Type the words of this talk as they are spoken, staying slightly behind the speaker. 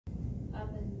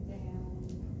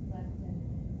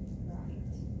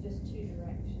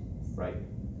right? Okay.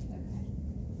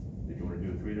 Did you want to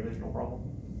do a three-dimensional problem?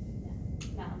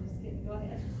 No, I'm just kidding. Go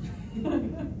ahead.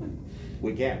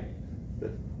 We can.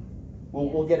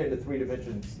 We'll get into 3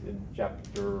 dimensions in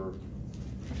chapter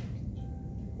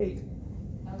 8.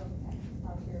 Oh, okay.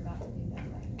 Oh, you're about to do that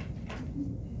later.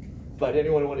 But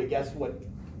anyone want to guess what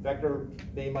vector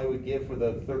name I would give for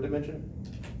the 3rd dimension?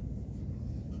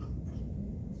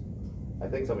 I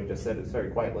think somebody just said it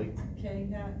very quietly. K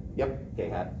hat. Yep, K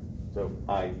hat. So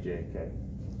I, J, K.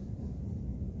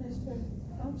 Mister,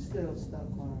 I'm still stuck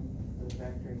on the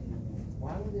vector unit.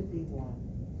 Why would it be 1?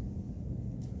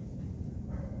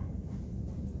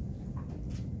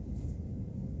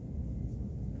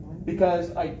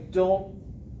 Because I don't,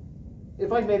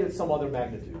 if I made it some other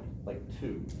magnitude, like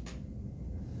 2.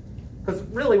 Because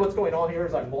really what's going on here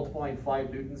is I'm multiplying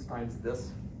 5 newtons times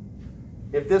this.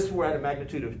 If this were at a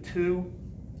magnitude of 2,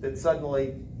 then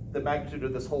suddenly the magnitude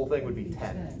of this whole thing would be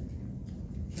 10.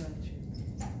 Gotcha.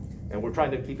 And we're trying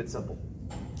to keep it simple.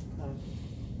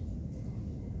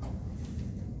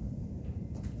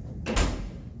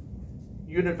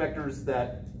 Unit vectors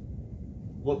that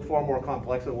look far more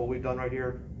complex than what we've done right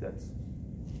here, that's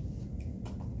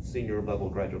senior level,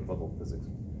 graduate level physics.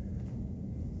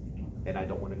 And I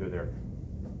don't want to go there,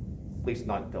 at least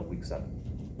not until week 7.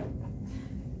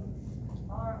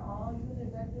 Are all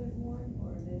unit vectors 1,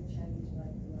 or they change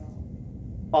like well?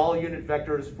 All unit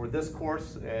vectors for this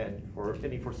course and for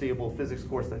any foreseeable physics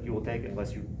course that you will take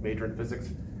unless you major in physics.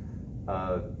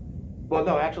 Well,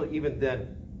 no, actually, even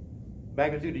then,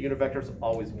 magnitude of unit vectors is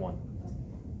always 1.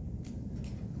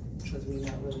 Because we're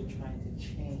not really trying to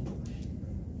change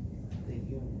the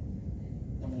unit.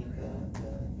 I mean,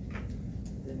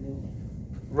 the newton.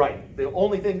 Right. The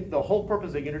only thing, the whole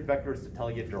purpose of unit vector is to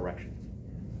tell you direction.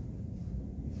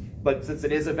 But since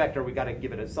it is a vector, we got to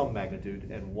give it some magnitude,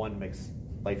 and 1 makes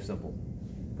life simple.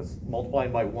 Because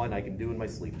multiplying by 1, I can do in my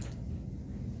sleep.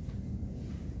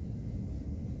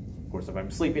 Of course, if I'm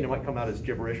sleeping, it might come out as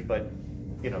gibberish, but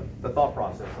you know, the thought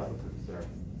process is there.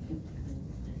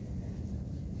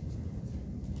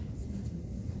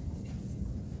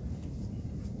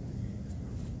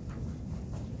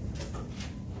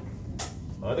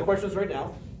 Other questions right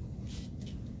now?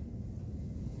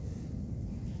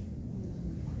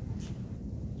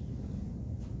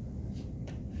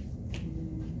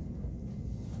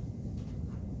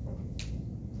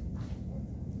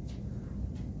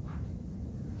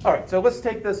 All right, so let's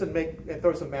take this and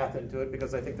throw some math into it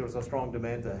because I think there was a strong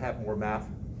demand to have more math.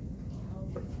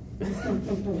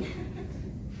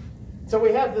 So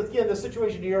we have this, again, the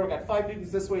situation here. We've got 5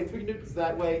 newtons this way, 3 newtons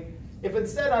that way. If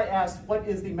instead I asked, what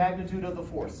is the magnitude of the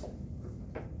force?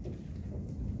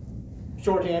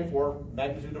 Shorthand for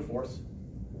magnitude of force.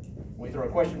 We throw a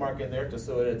question mark in there just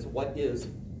so that it's what is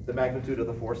the magnitude of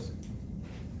the force.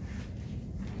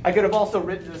 I could have also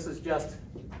written this as just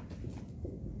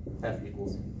F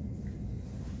equals.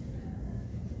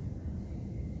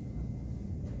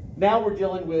 Now we're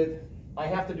dealing with, I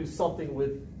have to do something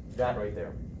with that right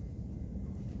there.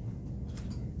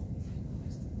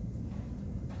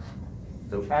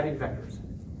 So adding vectors.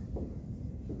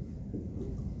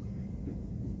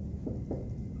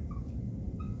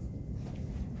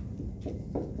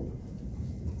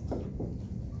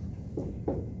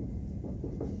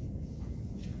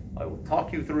 I will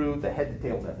talk you through the head to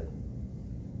tail method.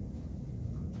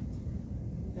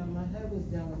 Now my head was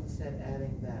down when you said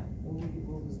adding that.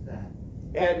 What was that?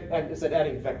 And I said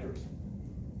adding vectors.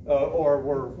 Or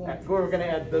we're going to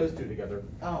add those 2 together.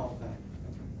 Oh, okay.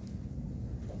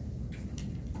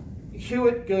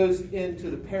 Hewitt goes into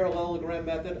the parallelogram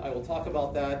method. I will talk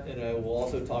about that, and I will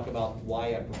also talk about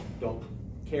why I don't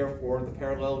care for the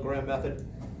parallelogram method.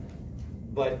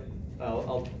 But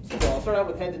I'll start out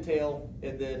with head to tail,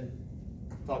 and then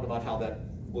talk about how that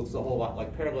looks a whole lot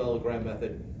like parallelogram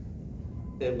method,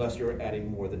 unless you're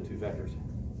adding more than 2 vectors.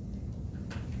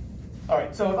 All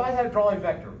right, so if I had to draw a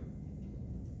vector,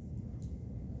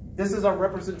 this is our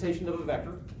representation of a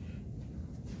vector.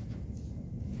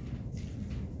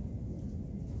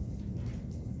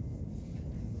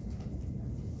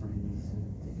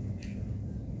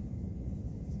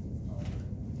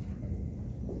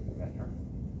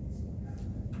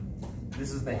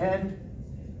 This is the head,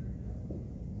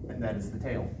 and that is the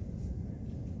tail.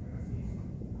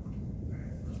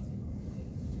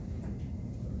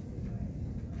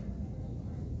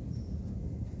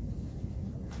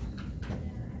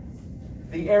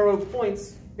 The arrow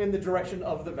points in the direction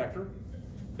of the vector,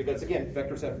 because again,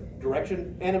 vectors have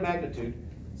direction and a magnitude.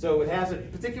 So it has a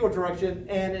particular direction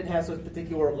and it has a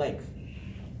particular length.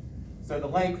 So the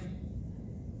length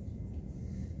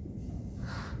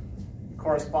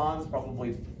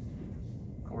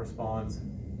corresponds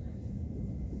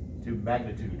to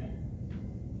magnitude.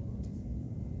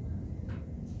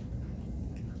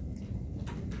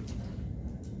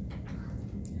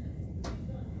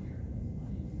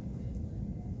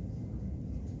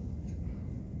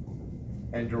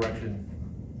 And direction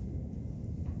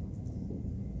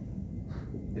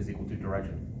is equal to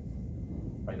direction.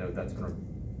 I know that's going to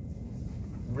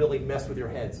really mess with your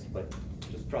heads, but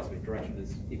just trust me, direction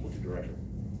is equal to direction.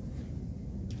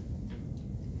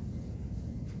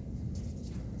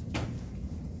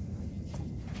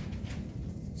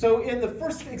 So in the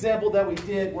first example that we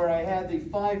did, where I had the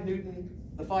 5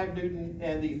 Newton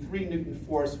and the 3 Newton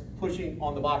force pushing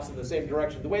on the box in the same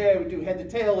direction, the way I would do head to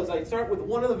tail is I'd start with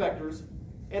one of the vectors,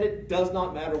 and it does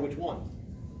not matter which one.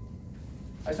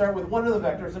 I start with one of the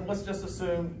vectors, and let's just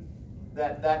assume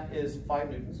that that is 5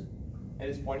 Newtons, and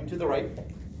it's pointing to the right.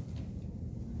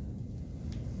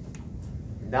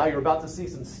 Now you're about to see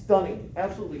some stunning,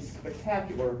 absolutely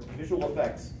spectacular visual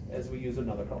effects as we use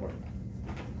another color.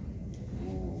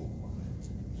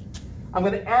 I'm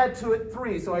going to add to it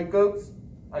 3, so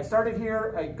I started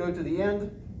here, I go to the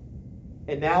end,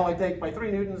 and now I take my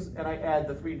 3 Newtons and I add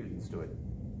the 3 Newtons to it.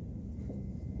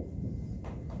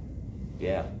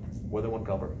 Yeah, more than one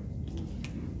color.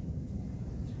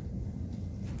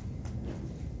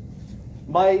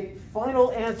 My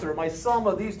final answer, my sum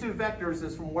of these 2 vectors,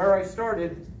 is from where I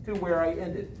started to where I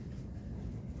ended.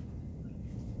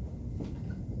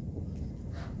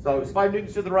 So it's 5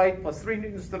 Newtons to the right plus 3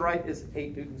 Newtons to the right is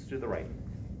 8 Newtons to the right.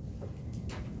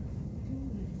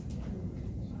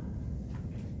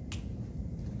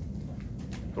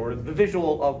 Sort of the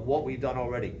visual of what we've done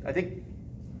already. I think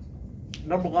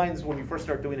number lines, when you first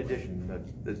start doing addition,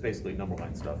 that's basically number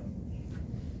line stuff.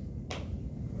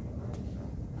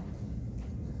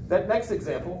 That next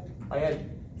example, I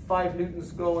had 5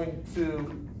 Newtons going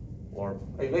to, or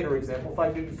a later example,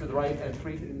 5 Newtons to the right and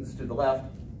 3 Newtons to the left.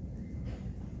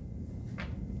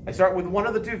 I start with one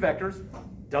of the 2 vectors,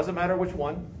 doesn't matter which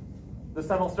one. This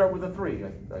time I'll start with a 3. I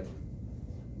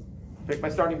pick my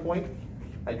starting point,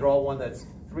 I draw one that's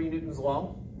 3 Newtons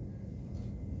long.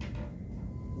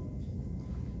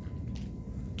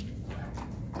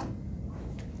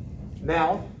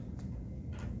 Now,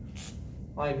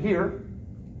 I'm here,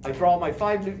 I draw my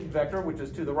 5 Newton vector, which is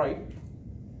to the right.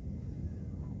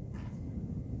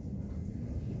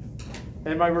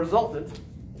 And my resultant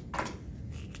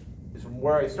is from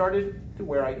where I started to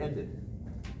where I ended.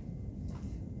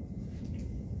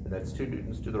 And that's 2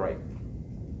 Newtons to the right.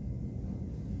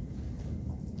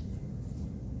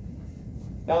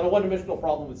 Now in a one-dimensional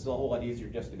problem, it's a whole lot easier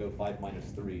just to go 5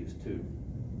 minus 3 is 2.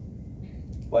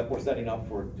 But we're setting up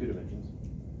for 2 dimensions.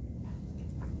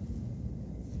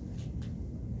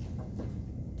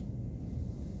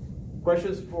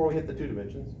 Questions before we hit the 2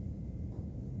 dimensions?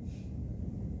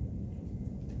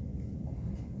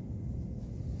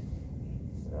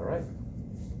 All right.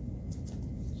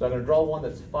 So I'm going to draw one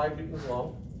that's 5 Newtons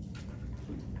long.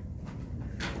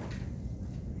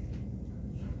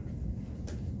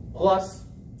 Plus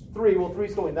 3, well 3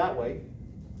 is going that way.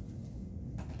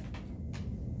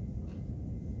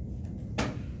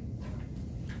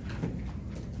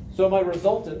 So my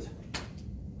resultant,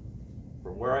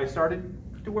 from where I started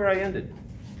to where I ended,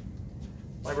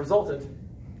 my resultant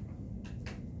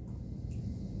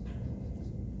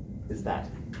is that.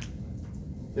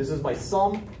 This is my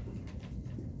sum.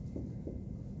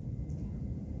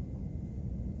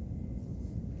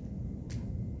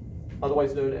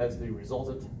 Otherwise known as the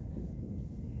resultant.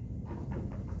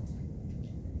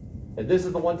 And this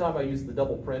is the one time I use the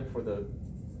double print for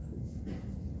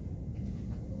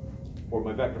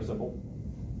my vector symbol.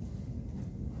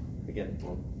 Again,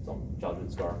 some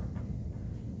childhood scar.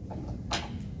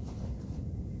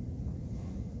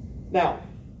 Now,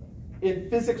 in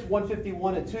physics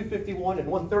 151 and 251 and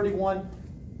 131,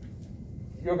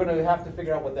 you're going to have to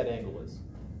figure out what that angle is.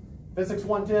 Physics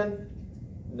 110,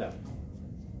 no.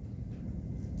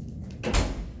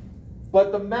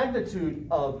 But the magnitude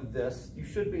of this, you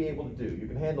should be able to do. You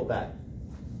can handle that.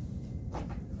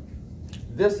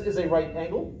 This is a right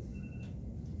angle.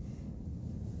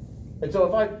 And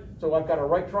so I've got a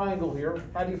right triangle here.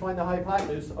 How do you find the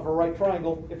hypotenuse of a right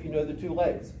triangle if you know the 2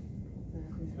 legs?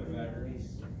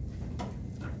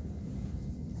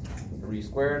 3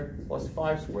 squared plus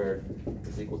 5 squared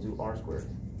is equal to r squared.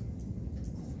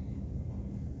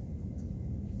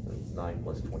 So 9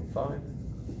 plus 25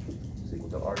 is equal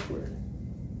to r squared.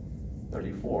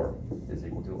 34 is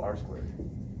equal to r squared.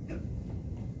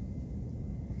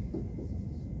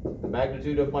 The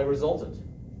magnitude of my resultant,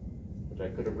 which I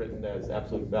could have written as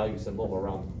absolute value symbol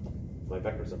around my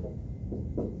vector symbol,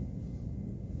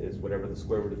 is whatever the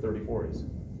square root of 34 is.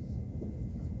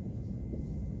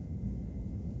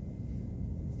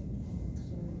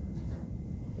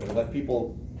 I'm gonna let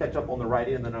people catch up on the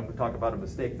writing, and then I'm gonna talk about a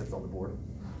mistake that's on the board.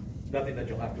 Nothing that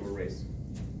you'll have to erase.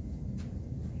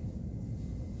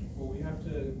 Will we have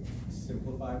to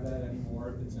simplify that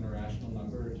anymore if it's an irrational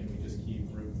number, or can we just keep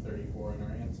root 34 in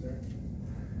our answer?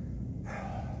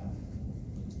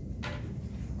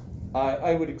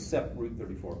 I would accept root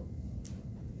 34.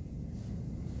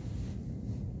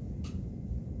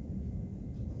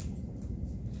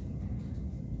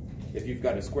 If you've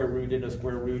got a square root in a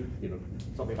square root, you know,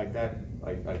 something like that,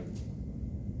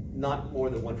 not more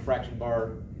than one fraction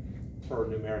bar per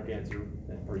numeric answer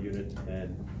per unit,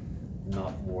 and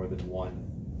not more than one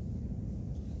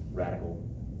radical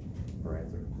per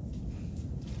answer.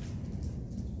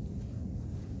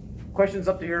 Questions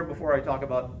up to here before I talk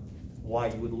about why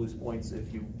you would lose points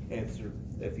if you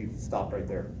stop right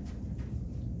there?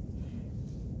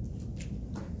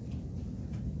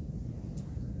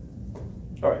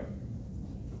 All right.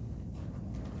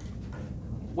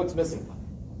 What's missing?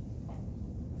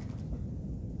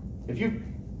 If you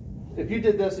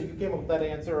did this and you came up with that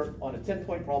answer on a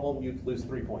 10-point problem, you'd lose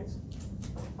 3 points.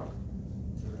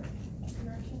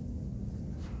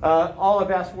 All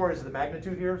I've asked for is the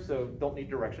magnitude here, so don't need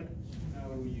direction.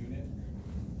 No unit.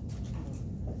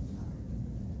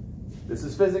 This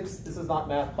is physics. This is not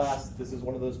math class. This is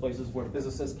one of those places where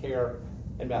physicists care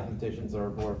and mathematicians are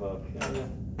more of a,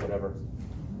 whatever.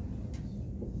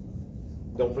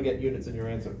 Don't forget units in your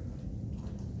answer.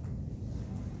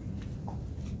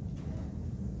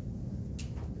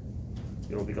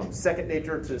 It'll become second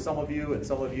nature to some of you, and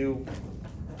some of you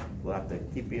will have to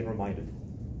keep being reminded.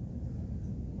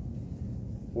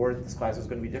 Or this class is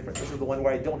going to be different. This is the one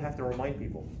where I don't have to remind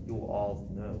people. You will all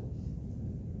know.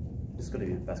 This is going to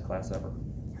be the best class ever.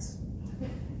 Yes.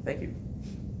 Thank you.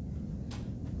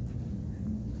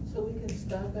 So we can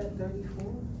stop at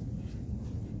 34?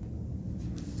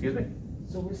 Excuse me?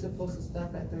 So we're supposed to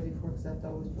stop at 34 because I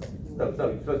thought we were supposed to do No,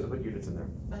 you're supposed to put units in there.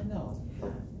 I know.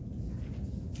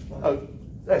 Oh,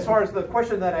 as far as the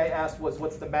question that I asked was,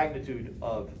 what's the magnitude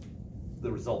of the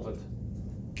resultant?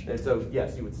 And so,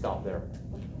 yes, you would stop there.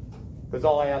 Because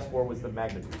all I asked for was the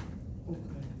magnitude. Okay.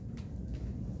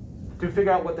 To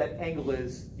figure out what that angle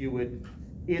is, you would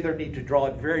either need to draw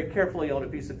it very carefully on a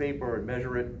piece of paper and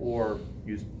measure it, or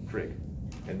use trig.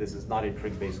 And this is not a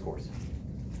trig-based course,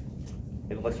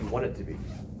 unless you want it to be.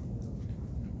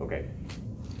 Okay.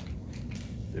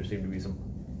 There seem to be some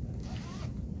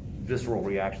visceral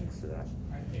reactions to that.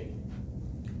 I'd hate.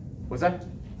 What's that?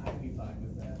 I'd be fine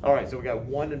with that. All right, so we got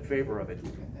 1 in favor of it.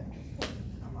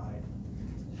 I'm alright.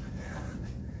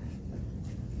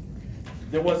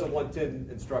 There was a 110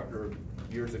 instructor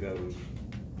years ago who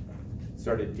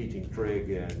started teaching trig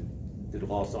and did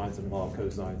law of sines and law of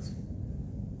cosines.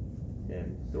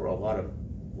 And there were a lot of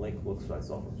blank looks I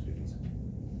saw from students.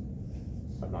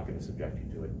 I'm not going to subject you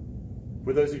to it.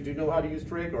 For those who do know how to use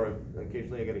trig, or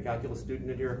occasionally I get a calculus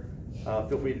student in here,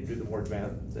 feel free to do the more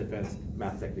advanced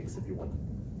math techniques if you want.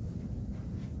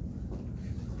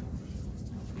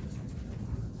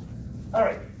 All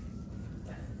right.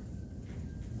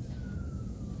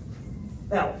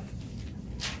 Now,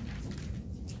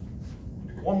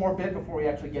 one more bit before we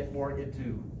actually get more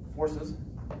into forces.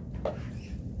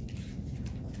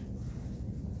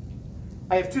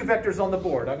 I have 2 vectors on the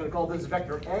board. I'm going to call this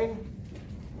vector A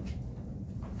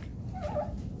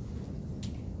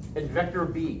and vector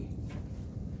B.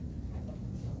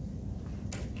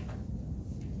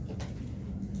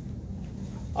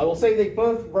 I will say they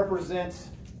both represent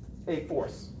a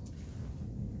force.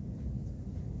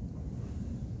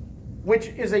 Which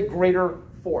is a greater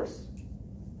force?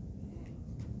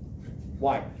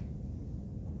 Why?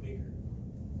 Bigger.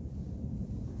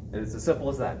 And it's as simple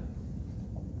as that.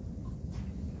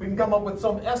 We can come up with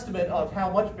some estimate of how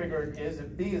much bigger it is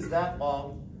if B is that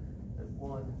long.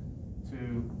 1,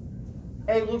 2.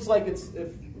 A looks like it's,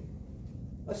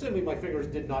 assuming my fingers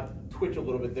did not twitch a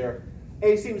little bit there,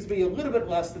 A seems to be a little bit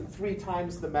less than 3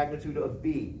 times the magnitude of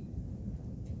B.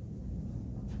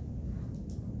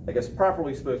 I guess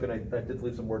properly spoken, I did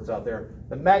leave some words out there.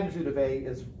 The magnitude of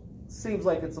A seems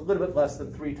like it's a little bit less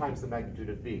than 3 times the magnitude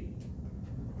of B.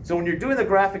 So when you're doing the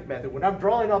graphic method, when I'm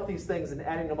drawing up these things and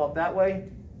adding them up that way,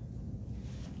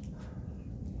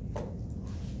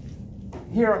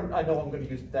 here I know I'm going to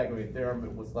use Pythagorean theorem.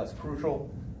 It was less crucial,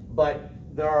 but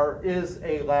there is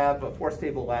a lab, a force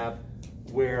table lab,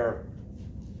 where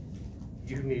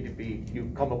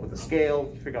you come up with a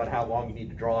scale, you figure out how long you need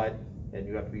to draw it, and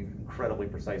you have to be incredibly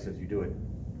precise as you do it.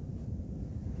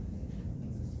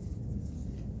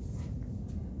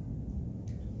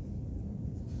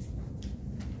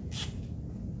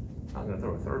 I'm going to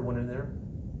throw a third one in there.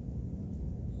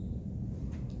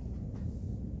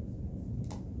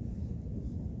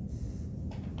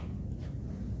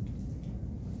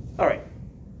 All right,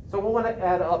 so we want to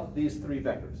add up these three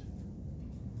vectors.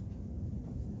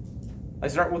 I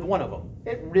start with one of them.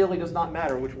 It really does not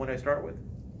matter which one I start with.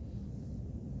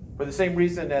 For the same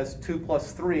reason as 2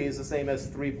 plus 3 is the same as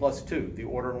 3 plus 2. The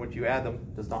order in which you add them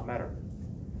does not matter.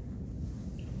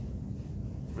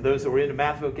 For those who are into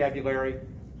math vocabulary,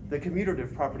 the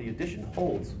commutative property addition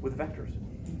holds with vectors.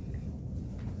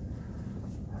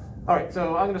 All right,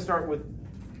 so I'm going to start with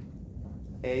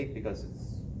A because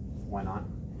why not?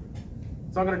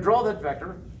 So I'm going to draw that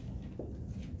vector.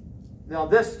 Now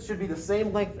this should be the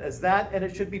same length as that, and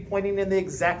it should be pointing in the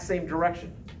exact same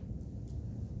direction.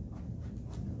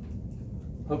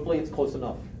 Hopefully it's close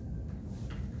enough.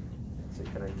 Let's see,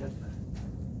 can I get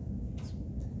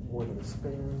more than a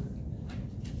span?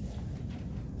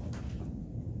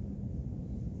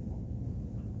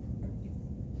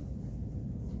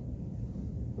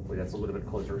 Hopefully that's a little bit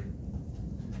closer.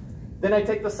 Then I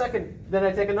take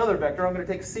another vector. I'm going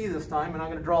to take C this time, and I'm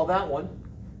going to draw that one.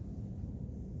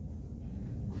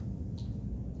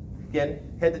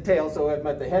 Again, head to tail, so I'm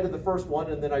at the head of the first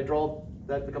one, and then I draw,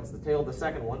 that becomes the tail of the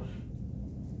second one.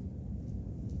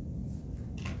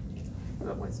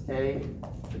 That one's A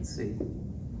and C.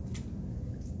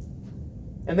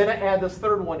 And then I add this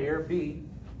third one here, B.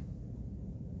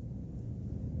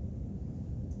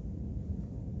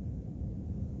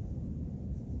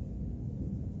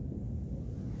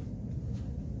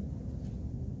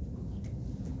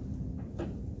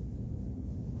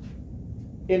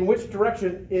 In which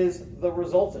direction is the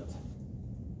resultant?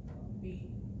 B.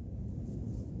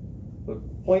 The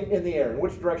point in the air. In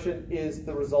which direction is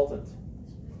the resultant?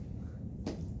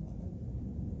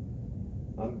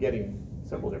 I'm getting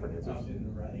several different answers. Up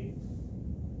and right.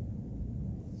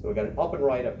 So I got it up and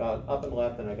right, I've got up and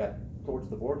left, and I got towards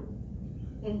the board.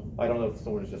 I don't know if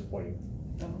someone is just pointing.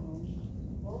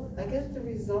 Well, I guess the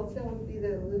resultant would be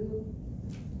the little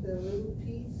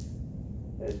piece.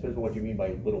 It depends on what you mean by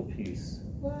little piece.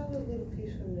 Well, a little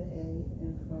piece from the A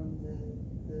and from the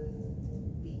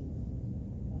B.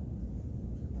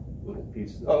 Little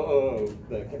piece. Oh,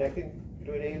 the connecting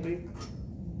between A and B?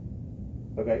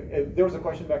 Okay, there was a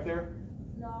question back there?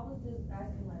 No, I was just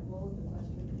asking, like, what was the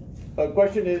question? The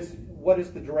question is, what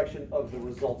is the direction of the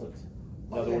resultant?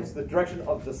 In other Okay. words, the direction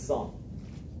of the sum.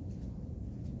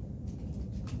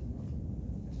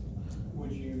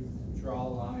 Would you draw a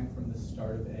line from the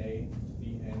start of A to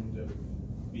the end of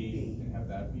B and have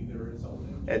that be the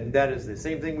resultant? And that is the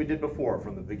same thing we did before,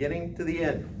 from the beginning to the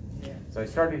end. Yeah. So I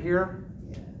started here,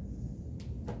 Yes.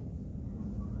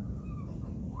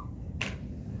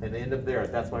 and end up there.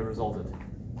 That's my resultant.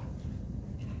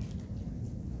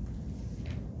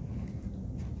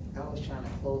 I was trying to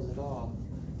close it off,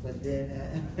 but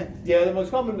then. Yeah, the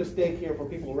most common mistake here for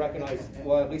people to recognize,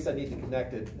 well, at least I need to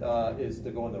connect it, is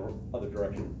to go in the other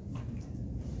direction.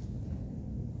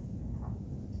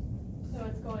 So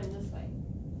it's going this way.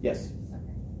 Yes, Okay.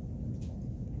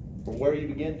 from where you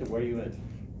begin to where you end.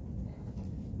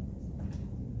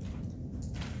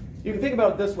 You can think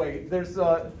about it this way. There's,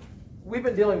 we've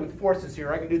been dealing with forces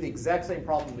here. I can do the exact same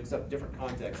problem except different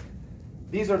context.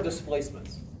 These are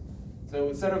displacements. So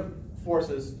instead of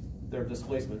forces, they're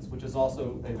displacements, which is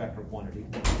also a vector quantity.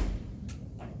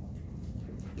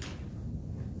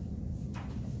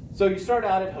 So you start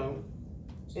out at home,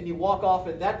 and you walk off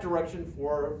in that direction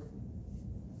for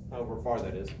however far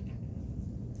that is.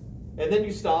 And then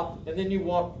you stop, and then you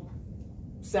walk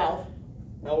south,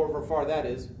 however far that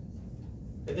is.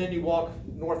 And then you walk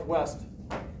northwest,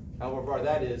 however far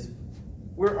that is.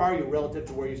 Where are you relative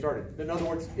to where you started? In other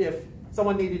words, if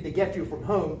someone needed to get you from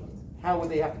home, how would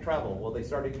they have to travel? Well, they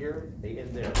started here, they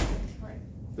end there. Right.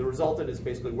 The resultant is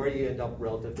basically where you end up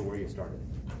relative to where you started.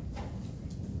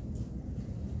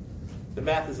 The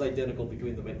math is identical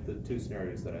between the two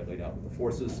scenarios that I laid out, with the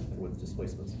forces and with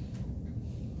displacements.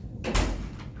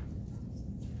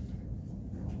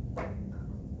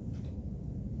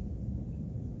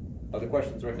 Other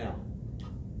questions right now?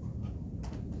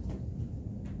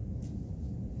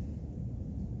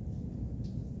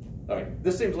 All right,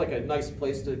 this seems like a nice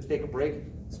place to take a break,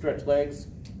 stretch legs,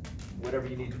 whatever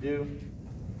you need to do.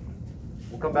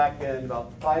 We'll come back in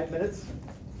about 5 minutes,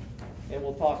 and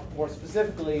we'll talk more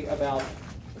specifically about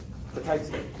the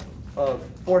types of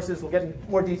forces. We'll get in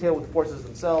more detail with the forces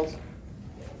themselves.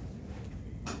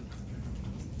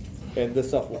 And this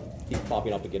stuff will keep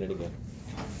popping up again and again.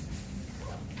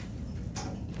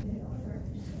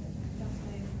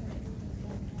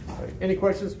 All right, any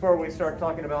questions before we start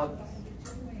talking about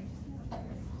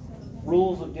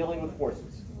rules of dealing with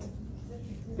forces?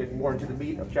 Getting more into the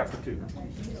meat of chapter 2.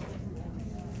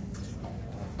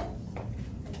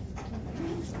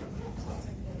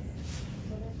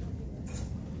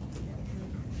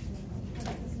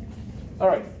 All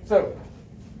right, so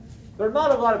there are not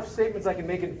a lot of statements I can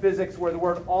make in physics where the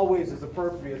word always is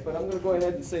appropriate, but I'm going to go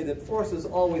ahead and say that forces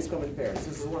always come in pairs.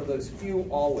 This is one of those few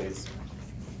always.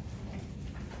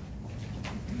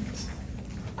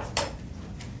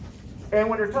 And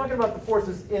when you're talking about the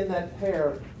forces in that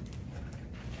pair,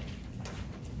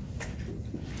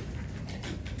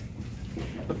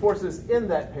 the forces in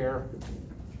that pair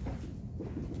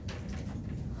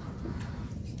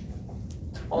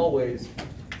always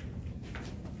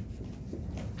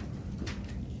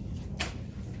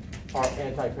are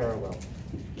anti-parallel.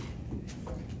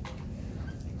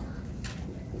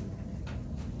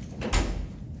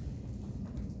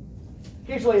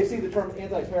 Occasionally you see the term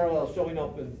anti-parallel showing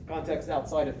up in context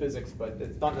outside of physics, but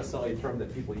it's not necessarily a term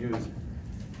that people use.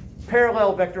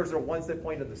 Parallel vectors are ones that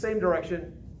point in the same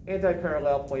direction.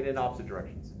 Anti-parallel point in opposite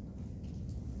directions.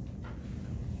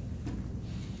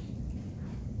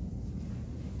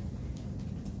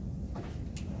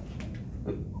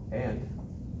 And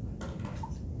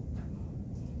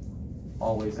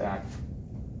always act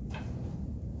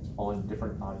on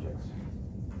different objects.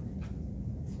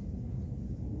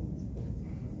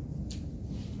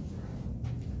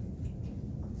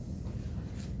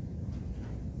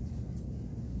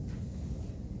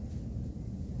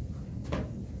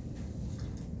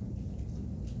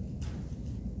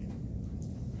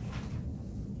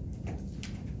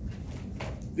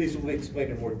 These will be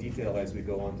explained in more detail as we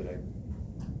go on today.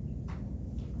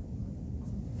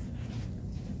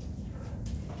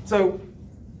 So,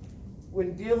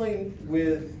 when dealing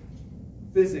with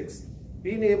physics,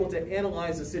 being able to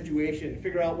analyze a situation,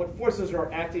 figure out what forces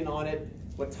are acting on it,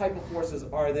 what type of forces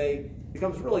are they,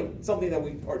 becomes really something that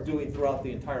we are doing throughout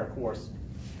the entire course.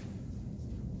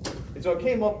 And so I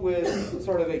came up with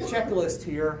sort of a checklist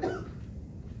here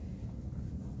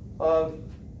of,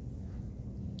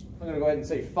 I'm going to go ahead and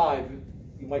say 5,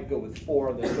 you might go with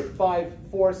 4 on this, but 5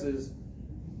 forces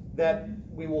that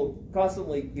we will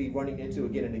constantly be running into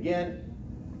again and again.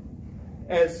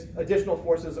 As additional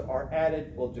forces are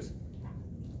added, we'll just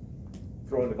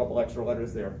throw in a couple extra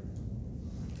letters there.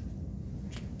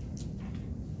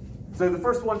 So the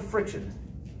first one, friction.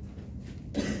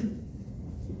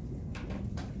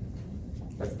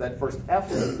 That's that first F.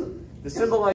 The symbol